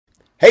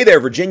Hey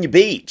there, Virginia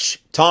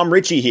Beach. Tom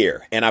Richey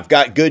here, and I've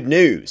got good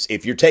news.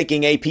 If you're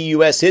taking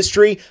APUS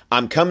history,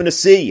 I'm coming to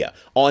see you.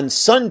 On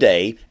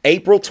Sunday,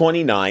 April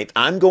 29th,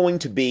 I'm going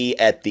to be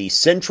at the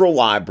Central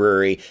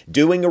Library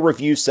doing a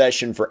review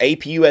session for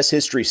APUS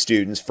history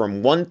students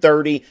from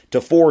 1:30 to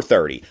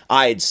 4:30.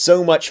 I had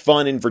so much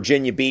fun in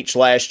Virginia Beach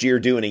last year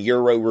doing a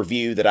Euro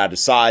review that I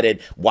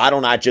decided, why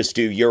don't I just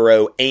do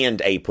Euro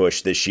and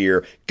APUSH this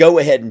year? Go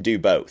ahead and do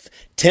both.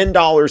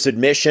 $10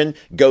 admission.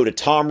 Go to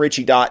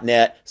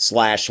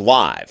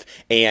tomrichey.net/live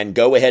and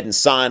go ahead and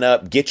sign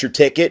up. Get your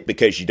ticket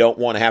because you don't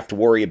want to have to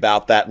worry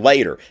about that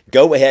later.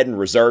 Go ahead and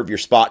reserve your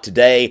spot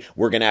today.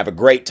 We're going to have a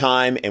great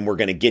time and we're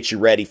going to get you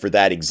ready for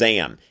that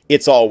exam.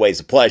 It's always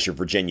a pleasure,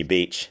 Virginia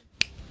Beach.